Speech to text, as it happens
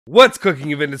What's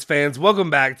cooking, Juventus fans? Welcome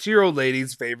back to your old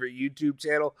lady's favorite YouTube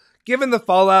channel. Given the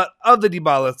fallout of the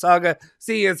Dybala saga,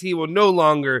 seeing as he will no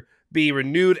longer be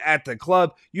renewed at the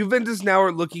club, Juventus now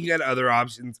are looking at other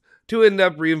options to end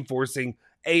up reinforcing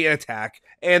a attack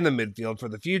and the midfield for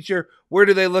the future. Where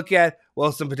do they look at?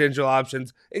 Well, some potential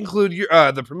options include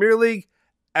the Premier League,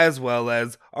 as well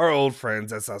as our old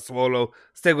friends at Sassuolo.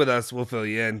 Stick with us, we'll fill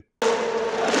you in.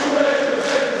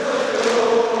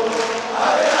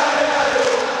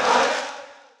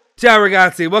 Ciao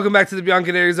ragazzi, welcome back to the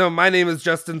Bianconeri Zone. My name is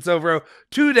Justin Sovro.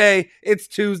 Today, it's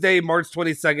Tuesday, March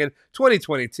 22nd,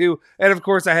 2022. And of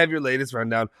course, I have your latest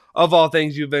rundown of all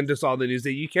things Juventus, all the news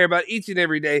that you care about each and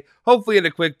every day, hopefully in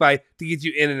a quick bite to get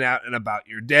you in and out and about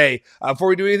your day. Before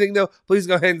we do anything though, please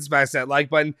go ahead and smash that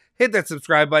like button, hit that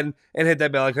subscribe button, and hit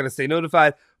that bell icon to stay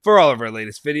notified for all of our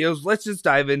latest videos. Let's just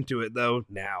dive into it though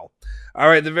now. All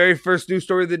right, the very first news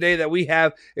story of the day that we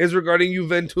have is regarding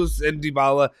Juventus and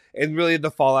Dybala and really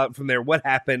the fallout from there. What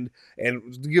happened,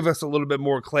 and give us a little bit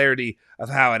more clarity of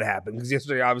how it happened. Because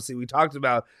yesterday, obviously, we talked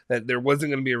about that there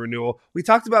wasn't going to be a renewal. We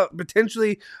talked about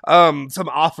potentially some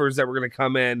offers that were going to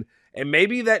come in, and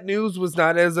maybe that news was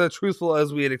not as truthful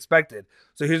as we had expected.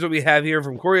 So here's what we have here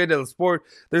from Corriere dello Sport.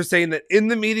 They're saying that in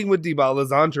the meeting with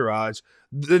Dybala's entourage,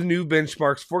 the new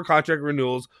benchmarks for contract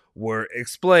renewals were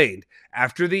explained.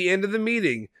 After the end of the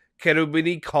meeting,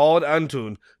 Cherubini called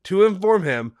Antun to inform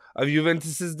him of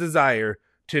Juventus' desire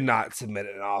to not submit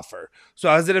an offer. So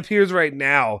as it appears right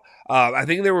now, I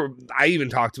think I even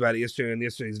talked about it yesterday in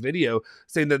yesterday's video,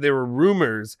 saying that there were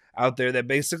rumors out there that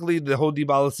basically the whole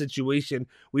Dybala situation,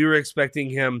 we were expecting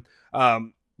him,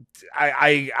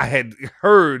 I had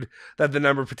heard that the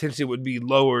number potentially would be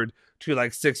lowered to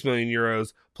like 6 million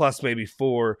euros plus maybe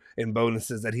 4 in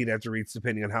bonuses that he'd have to reach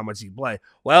depending on how much he'd play.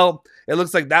 Well, it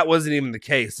looks like that wasn't even the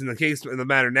case. In the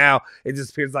matter now, it just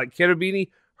appears like Cherubini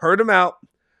heard him out,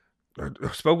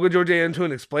 spoke with Jorge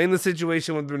Antun, explained the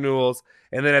situation with renewals,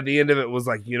 and then at the end of it was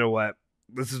like, you know what?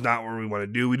 This is not what we want to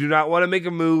do. We do not want to make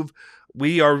a move.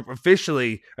 We are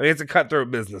officially, it's a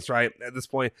cutthroat business, right, at this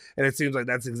point, and it seems like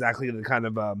that's exactly the kind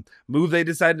of move they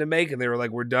decided to make, and they were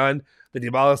like, we're done. The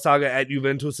Dybala saga at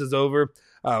Juventus is over.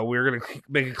 We're going to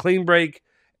make a clean break.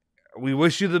 We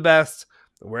wish you the best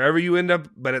wherever you end up,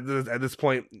 but at this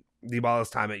point, Dybala's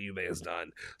time at Juve is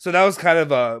done. So that was kind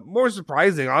of more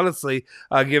surprising, honestly,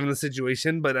 given the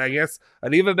situation. But I guess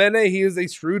Aniva Bene, he is a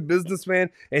shrewd businessman,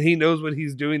 and he knows what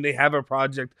he's doing. They have a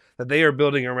project that they are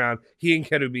building around he and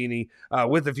Cherubini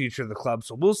with the future of the club.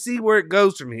 So we'll see where it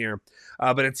goes from here.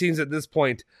 But it seems at this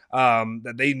point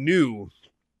that they knew,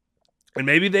 and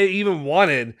maybe they even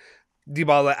wanted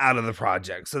Dybala out of the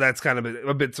project. So that's kind of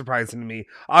a bit surprising to me.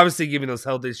 Obviously, given those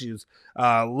health issues,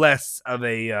 less of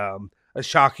a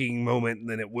shocking moment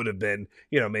than it would have been,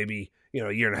 maybe,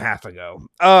 a year and a half ago.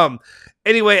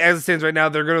 Anyway, as it stands right now,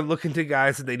 they're going to look into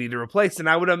guys that they need to replace. And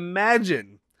I would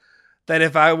imagine that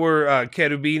if I were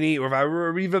Cherubini or if I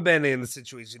were Riva Bene in the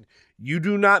situation, you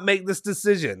do not make this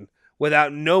decision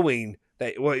without knowing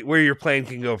that where your plan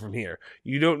can go from here.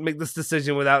 You don't make this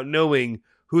decision without knowing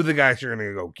who the guys you're going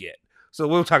to go get. So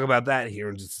we'll talk about that here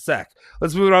in just a sec.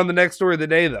 Let's move on to the next story of the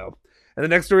day, though. And the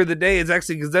next story of the day is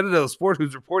actually Gazzetta dello Sport,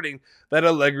 who's reporting that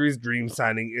Allegri's dream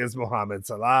signing is Mohamed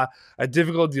Salah. A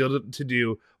difficult deal to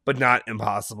do, but not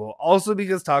impossible. Also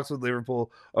because talks with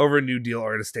Liverpool over a new deal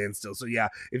are at a standstill. So yeah,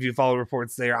 if you follow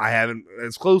reports there, I haven't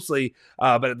as closely,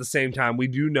 but at the same time, we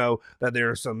do know that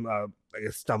there are some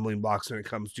stumbling blocks when it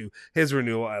comes to his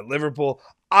renewal at Liverpool.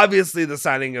 Obviously, the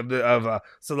signing of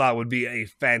Salah would be a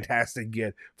fantastic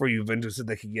get for Juventus if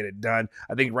they could get it done.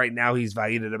 I think right now he's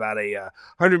valued at about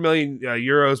 100 million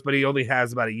euros, but he only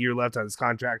has about a year left on his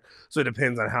contract, so it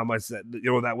depends on how much that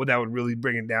would really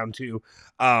bring it down to.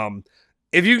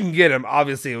 If you can get him,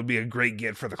 obviously it would be a great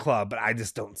get for the club, but I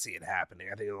just don't see it happening.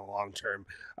 I think in the long term,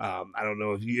 I don't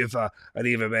know if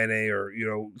Aniva Bene or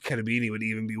Cherubini would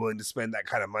even be willing to spend that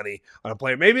kind of money on a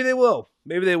player. Maybe they will.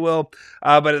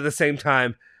 But at the same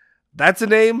time, that's a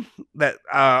name that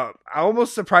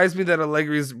almost surprised me that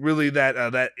Allegri's really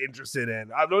that interested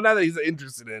in. I don't know that he's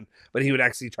interested in, but he would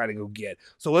actually try to go get.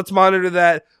 So let's monitor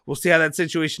that. We'll see how that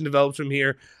situation develops from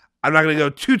here. I'm not going to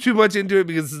go too much into it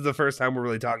because this is the first time we're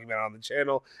really talking about it on the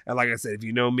channel. And like I said, if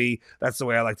you know me, that's the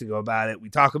way I like to go about it. We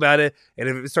talk about it, and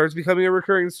if it starts becoming a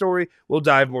recurring story, we'll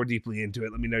dive more deeply into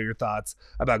it. Let me know your thoughts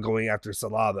about going after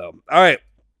Salah, though. All right,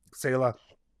 Salah.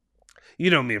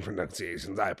 You know me in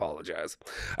pronunciations. I apologize.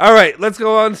 All right, let's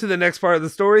go on to the next part of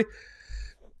the story.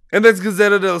 And that's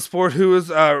Gazzetta dello Sport, who is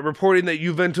reporting that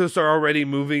Juventus are already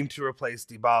moving to replace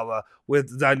Dybala,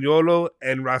 with Zaniolo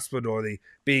and Raspadori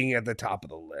being at the top of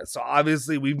the list. So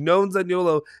obviously, we've known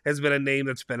Zaniolo has been a name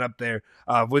that's been up there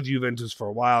with Juventus for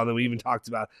a while. And we even talked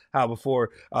about how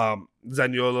before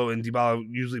Zaniolo and Dybala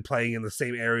usually playing in the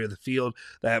same area of the field,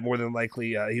 that more than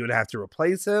likely he would have to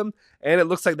replace him. And it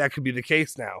looks like that could be the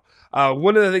case now.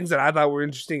 One of the things that I thought were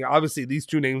interesting, obviously, these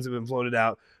two names have been floated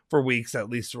out for weeks, at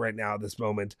least right now at this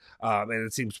moment, and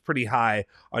it seems pretty high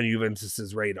on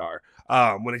Juventus's radar.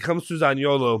 When it comes to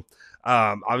Zaniolo,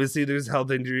 obviously there's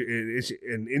health injury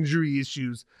and injury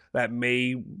issues that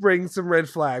may bring some red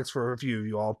flags for a few of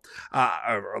you all,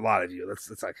 or a lot of you.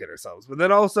 Let's not kid ourselves. But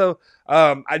then also,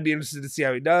 I'd be interested to see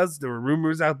how he does. There were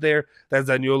rumors out there that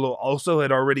Zaniolo also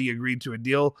had already agreed to a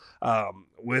deal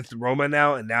with Roma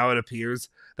now, and now it appears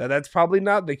that that's probably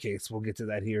not the case. We'll get to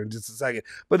that here in just a second.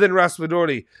 But then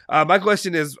Raspadori, my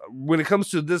question is, when it comes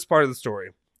to this part of the story,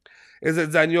 is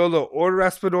it Zaniolo or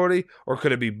Raspadori, or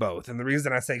could it be both? And the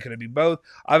reason I say could it be both,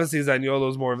 obviously Zaniolo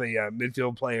is more of a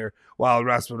midfield player, while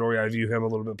Raspadori, I view him a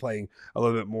little bit playing a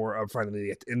little bit more up front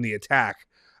in the attack.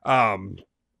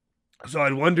 So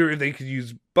I'd wonder if they could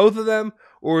use both of them,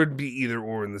 or it'd be either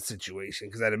or in the situation.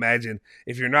 Because I'd imagine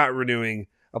if you're not renewing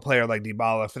a player like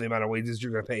Dybala for the amount of wages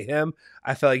you're going to pay him,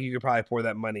 I feel like you could probably pour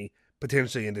that money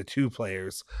potentially into two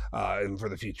players and for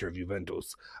the future of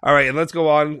Juventus. All right, and let's go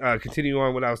on, continue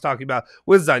on what I was talking about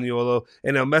with Zaniolo,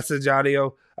 and a message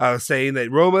audio saying that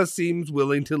Roma seems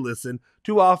willing to listen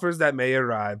to offers that may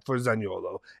arrive for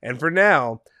Zaniolo. And for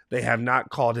now, they have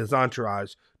not called his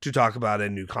entourage to talk about a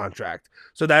new contract.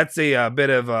 So that's a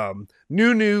bit of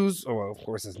new news. Oh, well, of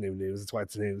course it's new news. That's why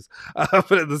it's news.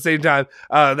 But at the same time,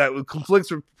 that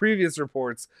conflicts with previous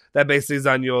reports that basically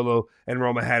Zaniolo and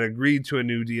Roma had agreed to a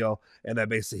new deal and that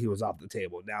basically he was off the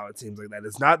table. Now it seems like that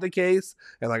is not the case.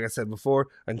 And like I said before,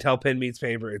 until pen meets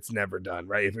paper, it's never done,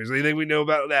 right? If there's anything we know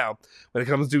about now, when it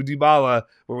comes to Dybala,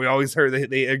 where we always heard that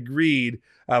they agreed,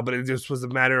 but it just was a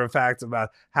matter of fact about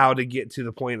how to get to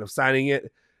the point of signing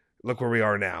it. Look where we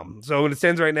are now. So when it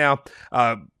stands right now,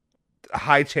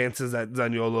 high chances that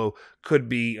Zaniolo could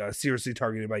be seriously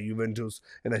targeted by Juventus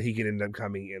and that he could end up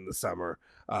coming in the summer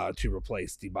to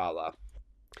replace Dybala.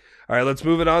 All right, let's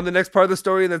move it on. The next part of the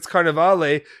story, that's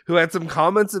Carnevale, who had some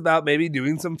comments about maybe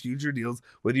doing some future deals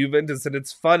with Juventus. And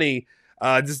it's funny,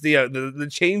 just the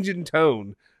change in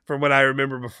tone from what I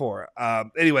remember before.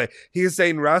 Anyway, he is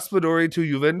saying Raspadori to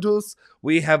Juventus.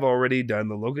 We have already done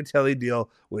the Locatelli deal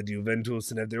with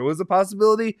Juventus, and if there was a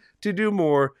possibility to do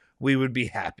more, we would be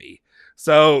happy.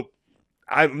 So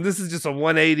this is just a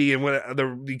 180 and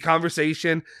the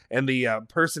conversation and the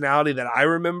personality that I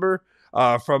remember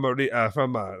from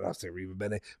Carnevale.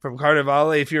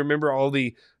 If you remember all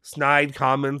the snide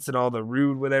comments and all the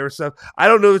rude whatever stuff, I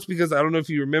don't know. It's because I don't know if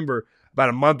you remember. About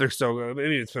a month or so ago,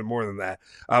 maybe it's been more than that.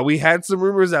 We had some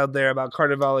rumors out there about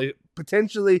Carnevale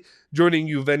potentially joining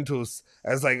Juventus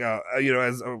as like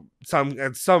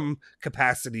some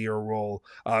capacity or role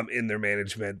in their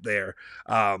management there.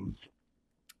 I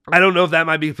don't know if that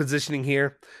might be positioning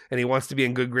here, and he wants to be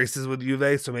in good graces with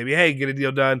Juve. So maybe, hey, get a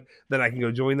deal done, then I can go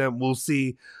join them. We'll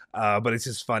see. But it's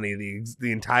just funny,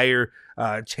 the entire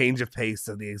change of pace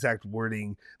of the exact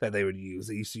wording that they would use.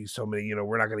 They used to use so many,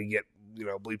 we're not going to get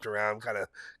bleeped around kind of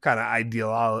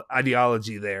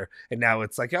ideology there, and now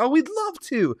it's like, oh, we'd love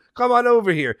to come on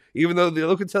over here, even though the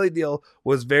Locatelli deal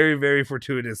was very, very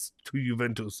fortuitous to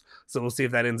Juventus. So we'll see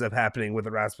if that ends up happening with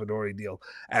the Raspadori deal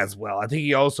as well. I think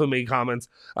he also made comments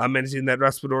mentioning that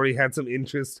Raspadori had some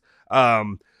interest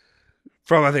from,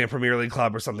 I think, a Premier League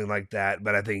club or something like that,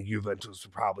 but I think Juventus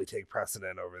would probably take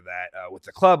precedent over that with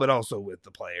the club, but also with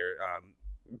the player,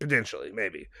 potentially,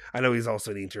 maybe. I know he's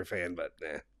also an Inter fan, but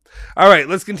All right,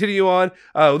 let's continue on.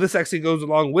 This actually goes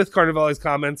along with Carnevale's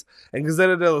comments, and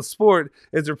Gazzetta dello Sport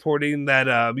is reporting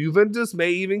that Juventus may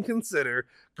even consider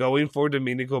going for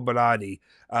Domenico Berardi.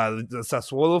 The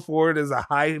Sassuolo forward is a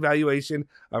high valuation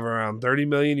of around 30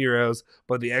 million euros,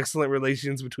 but the excellent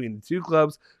relations between the two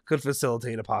clubs could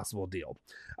facilitate a possible deal.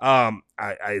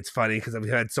 It's funny because I've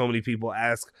had so many people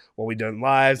ask when we've done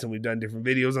lives and we've done different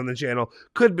videos on the channel,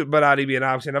 could Berardi be an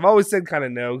option? I've always said kind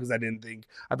of no, because I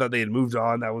thought they had moved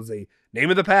on. That was a name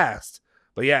of the past.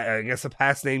 But yeah, I guess a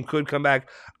past name could come back.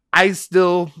 My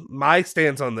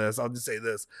stance on this, I'll just say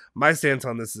this. My stance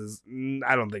on this is,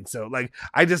 I don't think so. Like,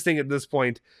 I just think at this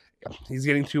point, he's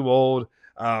getting too old.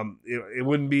 It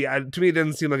wouldn't be, to me, it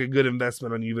doesn't seem like a good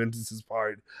investment on Juventus's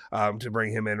part to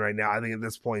bring him in right now. I think at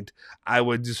this point, I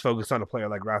would just focus on a player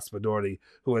like Raspadori,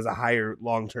 who has a higher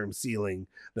long-term ceiling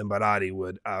than Berardi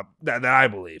would, that I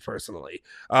believe, personally.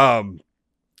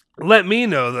 Let me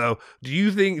know, though. Do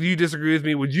you disagree with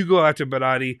me? Would you go after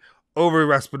Berardi over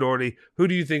Raspadori? Who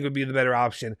do you think would be the better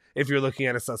option if you're looking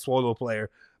at a Sassuolo player?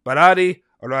 Berardi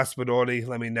or Raspadori?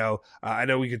 Let me know. I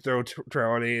know we could throw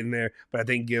Traore in there, but I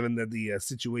think given that the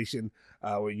situation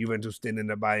where Juventus didn't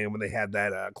end up buying him when they had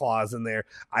that clause in there,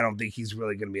 I don't think he's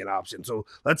really going to be an option. So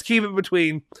let's keep it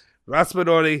between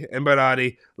Raspadori and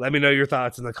Berardi. Let me know your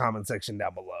thoughts in the comment section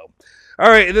down below. All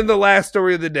right, and then the last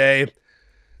story of the day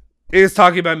is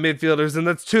talking about midfielders, and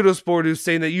that's Tuttosport, who's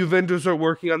saying that Juventus are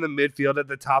working on the midfield. At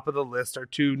the top of the list are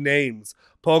two names,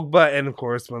 Pogba and, of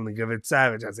course, Milinkovic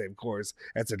Savic. I say, of course,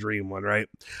 that's a dream one, right?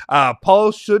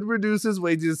 Paul should reduce his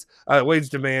wage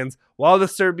demands, while the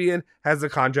Serbian has a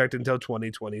contract until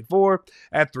 2024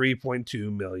 at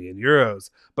 3.2 million euros.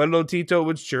 But Lotito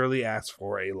would surely ask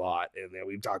for a lot, and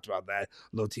we've talked about that.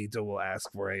 Lotito will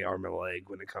ask for a arm and a leg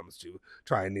when it comes to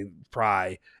trying to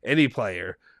pry any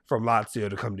player from Lazio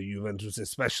to come to Juventus,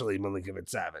 especially Milinkovic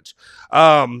Savic.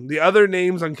 The other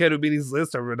names on Cherubini's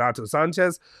list are Renato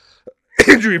Sanchez,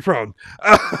 injury prone,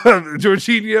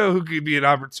 Jorginho, who could be an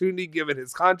opportunity given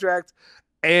his contract,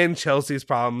 and Chelsea's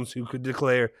problems, who could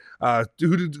declare,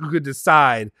 who could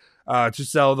decide to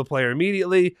sell the player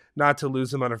immediately, not to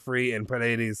lose him on a free, and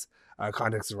Paredes.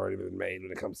 Contacts have already been made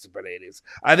when it comes to Paredes.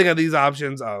 I think of these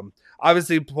options,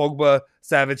 obviously Pogba,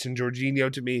 Savic, and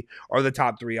Jorginho to me are the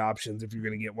top three options. If you're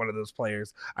going to get one of those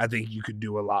players, I think you could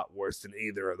do a lot worse than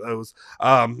either of those.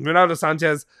 Renato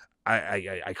Sanchez,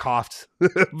 I coughed,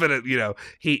 but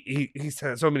he's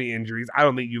had so many injuries. I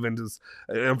don't think Juventus.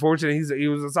 Unfortunately, he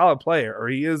was a solid player, or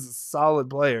he is a solid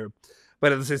player,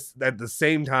 but at the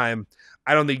same time,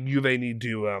 I don't think Juve need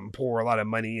to pour a lot of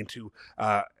money into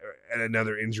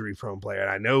another injury-prone player.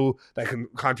 And I know that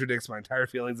contradicts my entire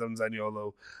feelings on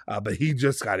Zaniolo, but he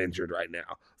just got injured right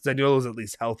now. Zaniolo's at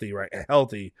least healthy right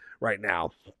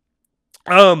now.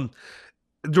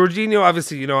 Jorginho,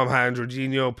 obviously, I'm high on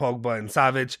Jorginho, Pogba, and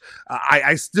Savic.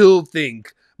 I still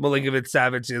think Milinkovic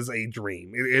Savic is a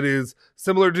dream. It is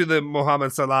similar to the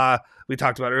Mohamed Salah we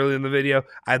talked about earlier in the video.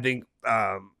 I think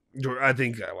I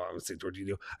would say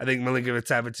Jorginho. I think Milinkovic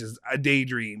Savic is a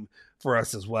daydream for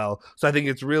us as well. So I think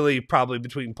it's really probably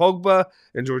between Pogba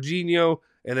and Jorginho,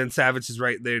 and then Savic is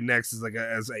right there next as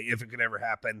if it could ever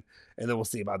happen, and then we'll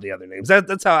see about the other names.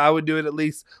 That's how I would do it, at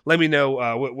least. Let me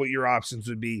know what your options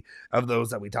would be of those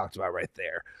that we talked about right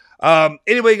there.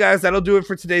 Anyway, guys, that'll do it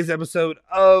for today's episode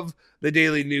of the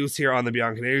Daily News here on the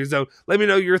Bianconeri Zone. Let me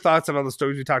know your thoughts on all the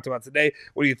stories we talked about today.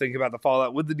 What do you think about the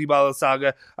fallout with the Dybala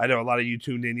saga? I know a lot of you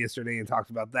tuned in yesterday and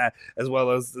talked about that, as well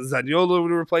as Zaniolo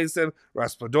would replace him,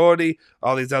 Raspadori,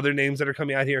 all these other names that are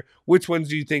coming out here. Which ones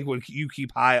do you think would you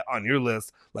keep high on your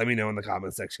list? Let me know in the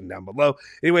comment section down below.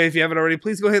 Anyway, if you haven't already,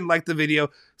 please go ahead and like the video,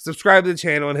 subscribe to the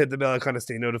channel, and hit the bell icon to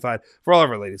stay notified for all of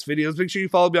our latest videos. Make sure you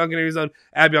follow Bianconeri Zone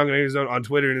at Bianconeri Zone on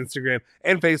Twitter and Instagram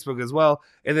and Facebook as well.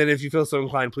 And then if you feel so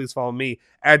inclined, please follow me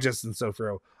at Justin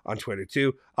Sofro on Twitter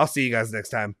too. I'll see you guys next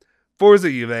time. Forza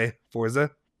Juve,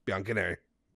 Forza Bianconeri.